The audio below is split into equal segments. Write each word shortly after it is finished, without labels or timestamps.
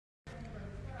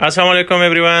Assalamu alaikum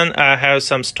everyone. I have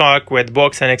some stock with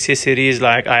box and accessories,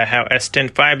 like I have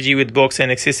S10 5G with box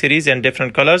and accessories and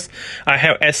different colors. I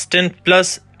have S10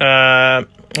 Plus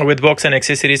with box and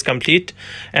accessories complete,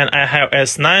 and I have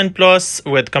S9 Plus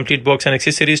with complete box and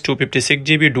accessories 256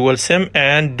 GB dual SIM,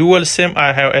 and dual SIM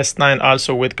I have S9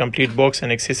 also with complete box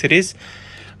and accessories.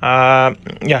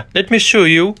 Yeah, let me show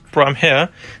you from here.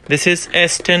 This is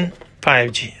S10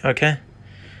 5G. Okay,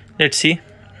 let's see.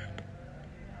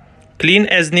 Clean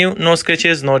as new, no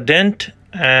scratches, no dent,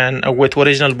 and with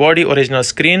original body, original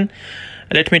screen.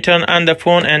 Let me turn on the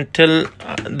phone until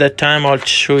that time I'll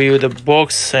show you the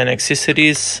box and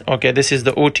accessories. Okay, this is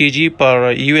the OTG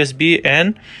per USB,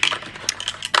 and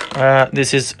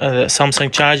this is the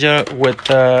Samsung charger with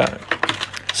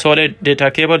solid data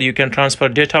cable. You can transfer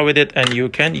data with it and you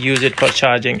can use it for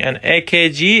charging. An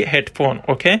AKG headphone.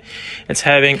 Okay, it's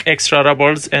having extra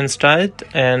rubbers inside,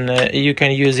 and you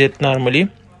can use it normally.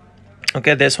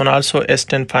 Okay, this one also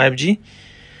S10 5G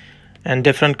and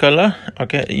different color.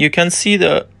 Okay, you can see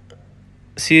the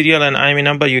serial and IMEI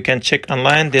number. You can check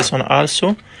online. This one also,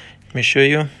 let me show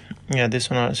you. Yeah, this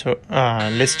one also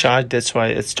let's charge, that's why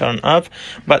it's turned off.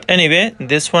 But anyway,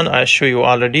 this one I show you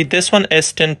already. This one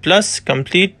S10 Plus,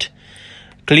 complete,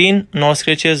 clean, no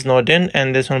scratches, no dent,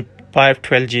 and this one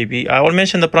 512 GB. I will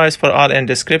mention the price for all in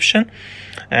description.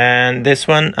 And this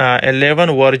one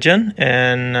 11 version,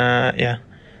 and yeah,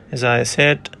 as I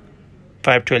said,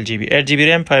 512 GB, 8 GB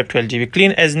RAM, 512 GB,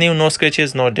 clean as new, no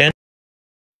scratches, no dent.